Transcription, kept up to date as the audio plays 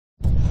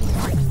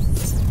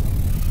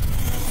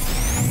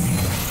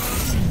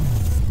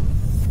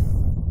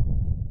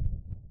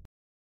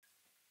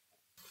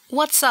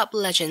What's up,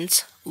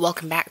 legends?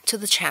 Welcome back to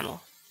the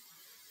channel,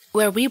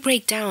 where we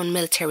break down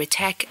military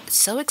tech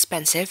so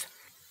expensive,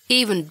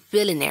 even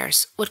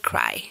billionaires would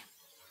cry.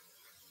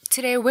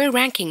 Today we're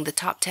ranking the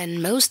top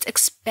 10 most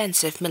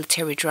expensive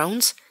military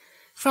drones,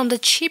 from the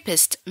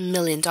cheapest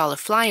million-dollar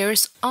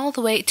flyers all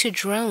the way to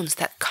drones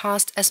that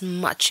cost as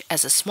much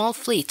as a small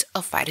fleet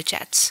of fighter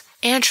jets.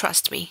 And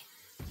trust me,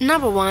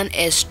 number 1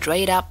 is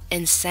straight up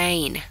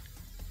insane.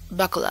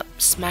 Buckle up,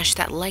 smash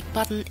that like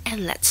button,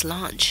 and let's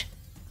launch.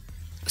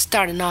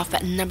 Starting off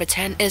at number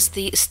 10 is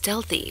the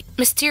stealthy,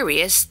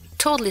 mysterious,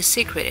 totally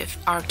secretive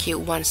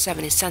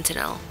RQ-170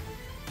 Sentinel,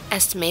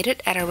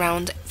 estimated at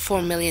around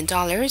 $4 million,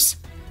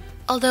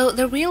 although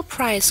the real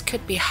price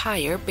could be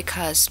higher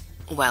because,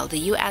 well, the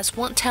US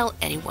won't tell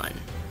anyone.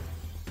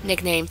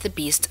 Nicknamed the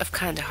Beast of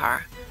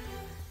Kandahar,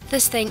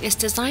 this thing is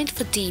designed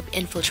for deep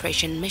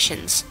infiltration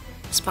missions,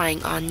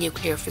 spying on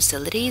nuclear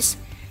facilities,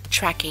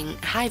 tracking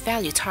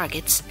high-value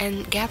targets,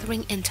 and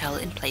gathering intel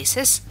in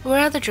places where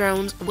other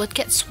drones would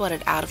get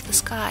swatted out of the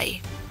sky.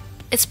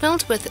 It's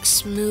built with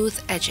smooth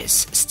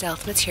edges,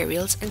 stealth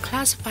materials, and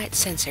classified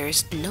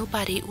sensors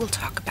nobody will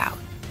talk about.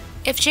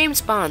 If James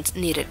Bond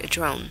needed a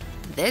drone,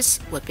 this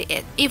would be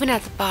it. Even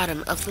at the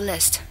bottom of the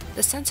list,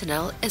 the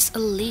Sentinel is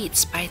elite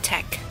spy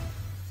tech.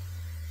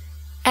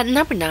 At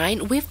number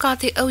 9, we've got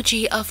the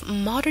OG of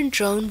modern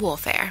drone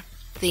warfare,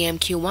 the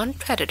MQ-1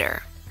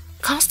 Predator,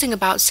 costing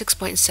about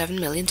 $6.7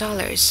 million.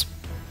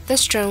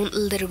 This drone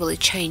literally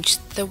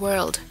changed the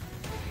world.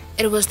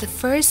 It was the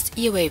first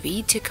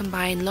UAV to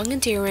combine long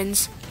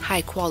endurance,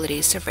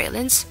 high-quality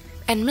surveillance,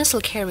 and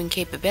missile-carrying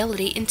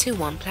capability into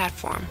one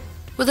platform.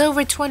 With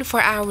over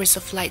 24 hours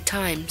of flight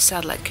time,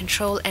 satellite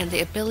control, and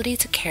the ability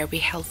to carry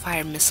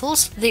Hellfire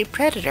missiles, the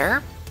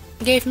Predator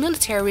gave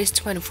militaries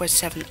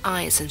 24/7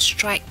 eyes and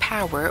strike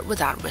power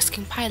without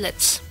risking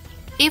pilots.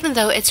 Even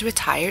though it's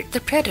retired,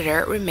 the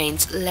Predator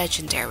remains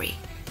legendary,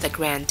 the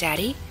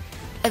granddaddy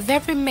of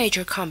every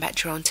major combat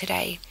drone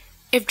today.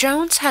 If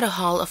drones had a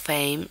Hall of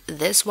Fame,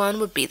 this one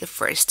would be the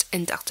first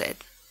inducted.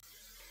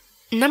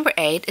 Number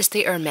 8 is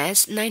the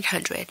Hermes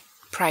 900,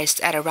 priced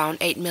at around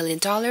 $8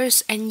 million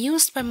and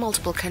used by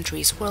multiple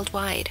countries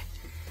worldwide.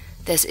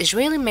 This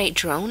Israeli-made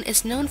drone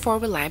is known for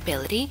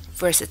reliability,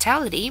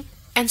 versatility,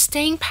 and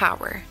staying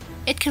power.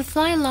 It can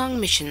fly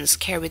long missions,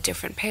 carry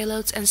different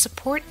payloads, and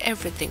support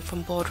everything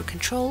from border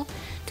control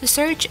to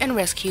search and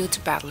rescue to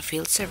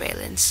battlefield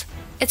surveillance.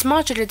 Its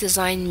modular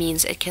design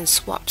means it can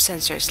swap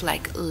sensors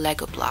like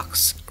Lego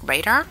blocks,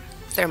 radar,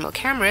 thermal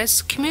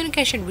cameras,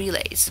 communication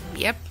relays.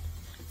 Yep,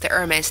 the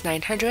Hermes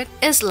 900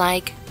 is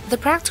like the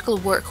practical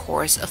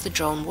workhorse of the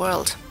drone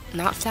world.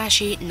 Not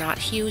flashy, not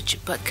huge,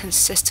 but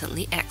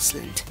consistently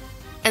excellent.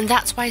 And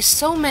that's why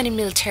so many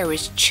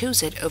militaries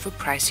choose it over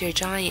pricier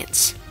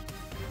giants.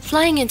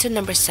 Flying into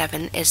number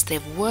 7 is the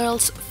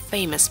world's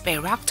famous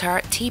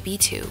Bayraktar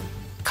TB2,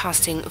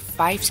 costing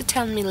 $5 to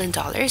 $10 million,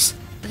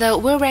 though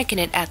we're ranking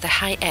it at the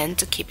high end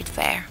to keep it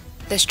fair.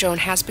 This drone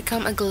has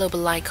become a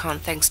global icon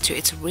thanks to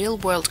its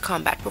real-world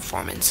combat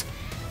performance,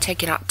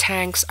 taking out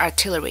tanks,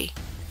 artillery,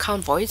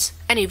 convoys,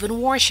 and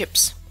even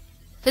warships.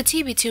 The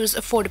TB2's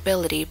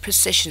affordability,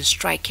 precision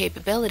strike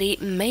capability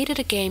made it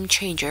a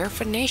game-changer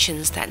for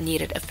nations that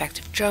needed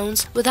effective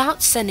drones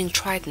without sending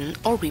Triton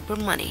or Reaper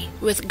money.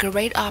 With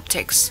great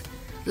optics,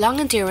 long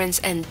endurance,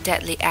 and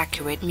deadly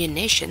accurate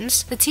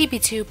munitions, the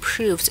TB2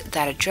 proved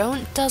that a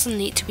drone doesn't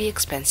need to be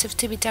expensive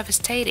to be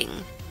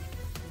devastating.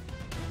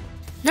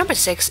 Number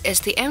 6 is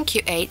the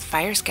MQ-8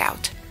 Fire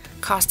Scout,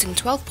 costing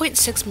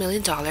 $12.6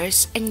 million,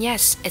 and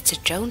yes, it's a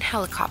drone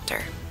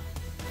helicopter.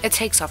 It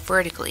takes off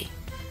vertically,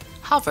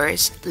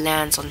 hovers,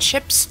 lands on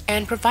ships,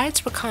 and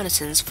provides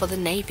reconnaissance for the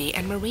Navy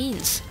and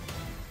Marines.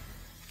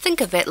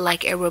 Think of it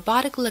like a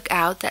robotic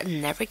lookout that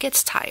never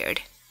gets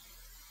tired.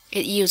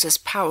 It uses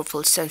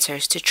powerful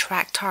sensors to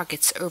track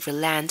targets over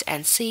land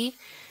and sea,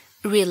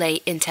 relay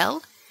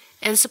intel,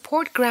 and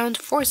support ground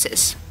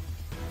forces.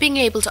 Being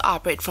able to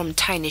operate from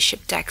tiny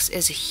ship decks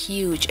is a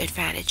huge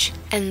advantage,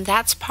 and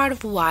that's part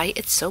of why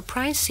it's so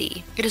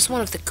pricey. It is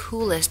one of the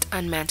coolest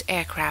unmanned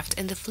aircraft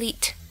in the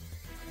fleet.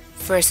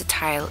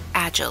 Versatile,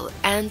 agile,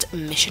 and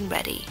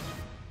mission-ready.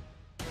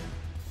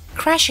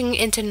 Crashing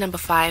into number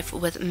 5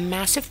 with a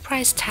massive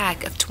price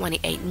tag of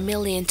 $28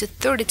 million to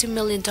 $32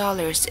 million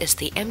is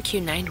the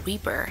MQ-9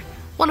 Reaper,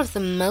 one of the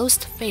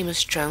most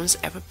famous drones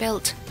ever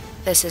built.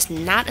 This is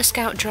not a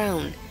scout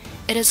drone,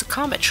 it is a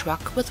combat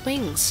truck with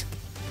wings.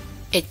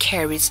 It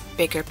carries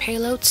bigger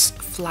payloads,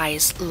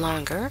 flies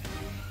longer,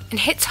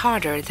 and hits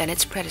harder than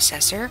its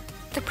predecessor,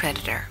 the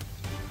Predator.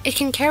 It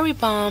can carry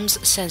bombs,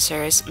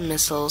 sensors,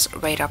 missiles,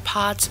 radar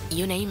pods,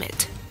 you name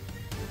it.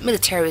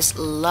 Militaries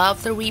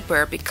love the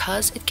Reaper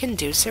because it can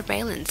do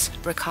surveillance,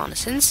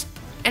 reconnaissance,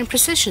 and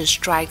precision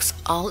strikes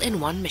all in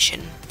one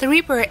mission. The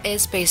Reaper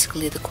is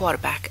basically the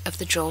quarterback of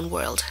the drone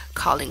world,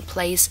 calling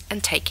plays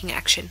and taking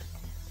action.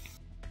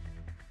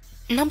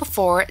 Number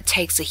 4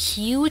 takes a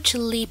huge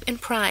leap in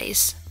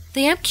price.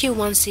 The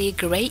MQ-1C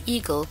Grey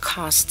Eagle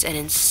costs an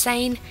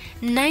insane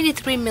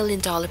 $93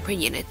 million per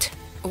unit.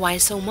 Why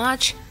so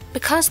much?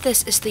 Because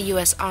this is the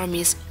US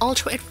Army's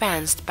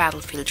ultra-advanced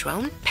battlefield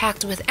drone,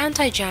 packed with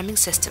anti-jamming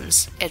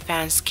systems,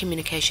 advanced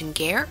communication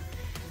gear,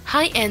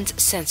 high-end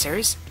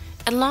sensors,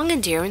 and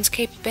long-endurance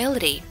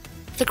capability,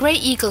 the Grey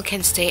Eagle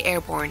can stay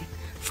airborne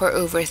for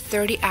over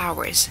 30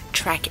 hours,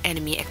 track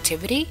enemy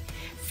activity,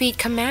 feed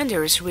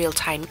commanders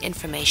real-time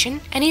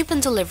information, and even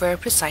deliver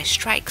precise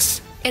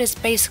strikes. It is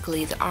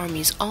basically the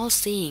Army's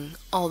all-seeing,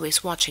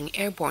 always-watching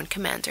airborne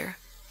commander.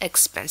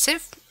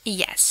 Expensive?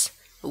 Yes.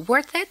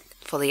 Worth it?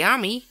 For the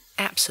Army?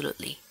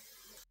 Absolutely.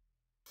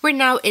 We're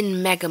now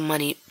in mega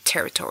money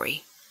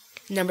territory.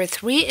 Number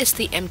 3 is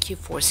the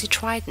MQ-4C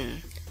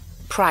Triton.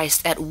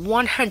 Priced at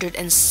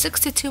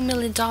 $162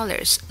 million,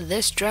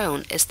 this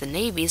drone is the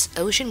Navy's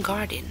Ocean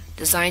Guardian,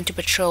 designed to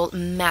patrol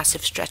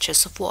massive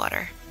stretches of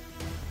water.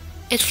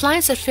 It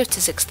flies at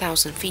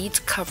 56,000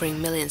 feet,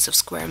 covering millions of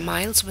square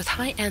miles with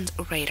high-end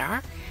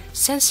radar,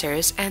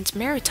 sensors, and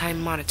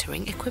maritime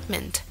monitoring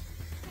equipment.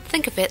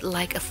 Think of it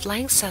like a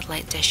flying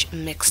satellite dish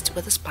mixed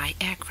with a spy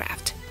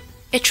aircraft.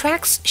 It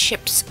tracks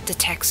ships,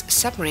 detects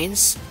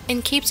submarines,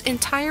 and keeps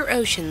entire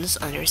oceans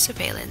under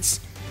surveillance.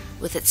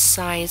 With its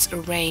size,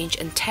 range,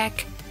 and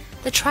tech,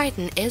 the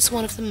Triton is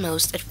one of the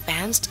most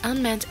advanced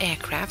unmanned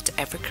aircraft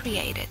ever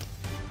created.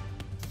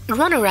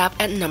 Runner-up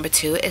at number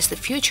 2 is the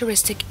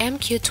futuristic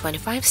MQ-25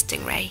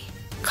 Stingray.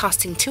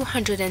 Costing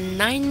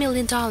 $209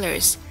 million,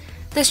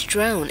 this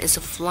drone is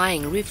a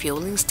flying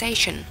refueling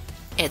station.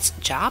 Its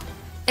job?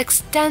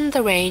 Extend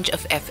the range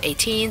of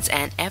F-18s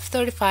and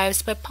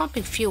F-35s by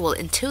pumping fuel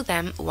into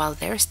them while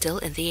they're still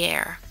in the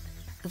air.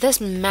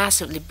 This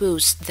massively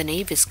boosts the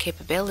Navy's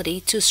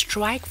capability to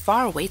strike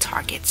faraway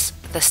targets.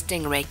 The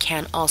Stingray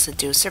can also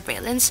do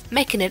surveillance,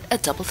 making it a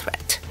double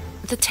threat.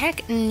 The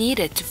tech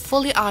needed to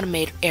fully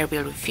automate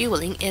aerial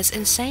refueling is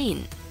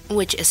insane,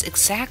 which is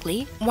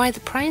exactly why the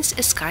price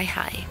is sky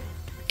high.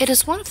 It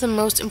is one of the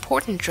most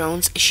important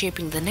drones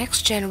shaping the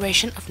next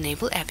generation of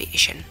naval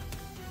aviation.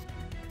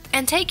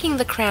 And taking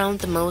the crown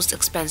the most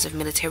expensive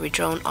military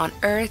drone on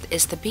Earth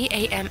is the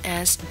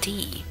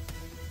BAMS-D.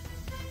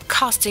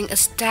 Costing a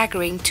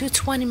staggering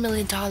 $220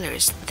 million,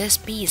 this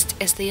beast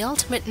is the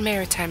ultimate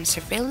maritime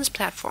surveillance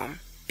platform.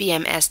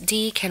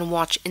 BAMS-D can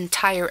watch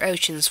entire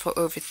oceans for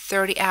over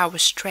 30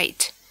 hours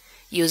straight,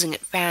 using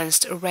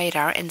advanced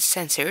radar and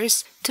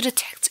sensors to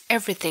detect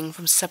everything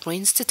from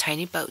submarines to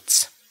tiny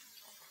boats.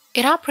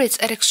 It operates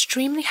at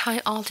extremely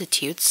high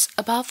altitudes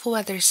above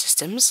weather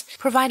systems,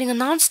 providing a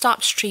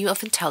non-stop stream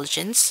of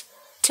intelligence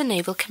to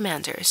naval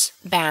commanders.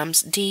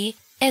 BAMS-D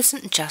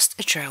isn't just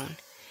a drone.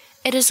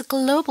 It is a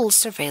global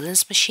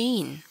surveillance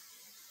machine.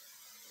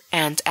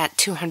 And at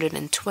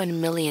 $220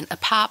 million a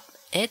pop,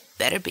 it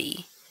better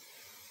be.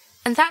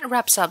 And that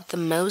wraps up the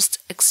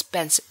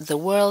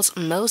world's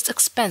most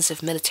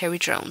expensive military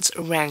drones,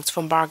 ranked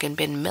from bargain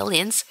bin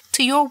millions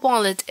to your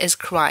wallet is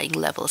crying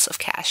levels of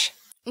cash.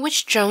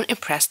 Which drone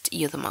impressed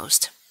you the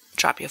most?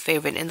 Drop your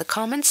favorite in the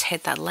comments,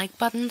 hit that like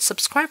button,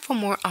 subscribe for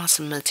more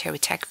awesome military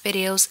tech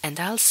videos, and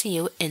I'll see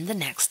you in the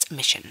next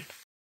mission.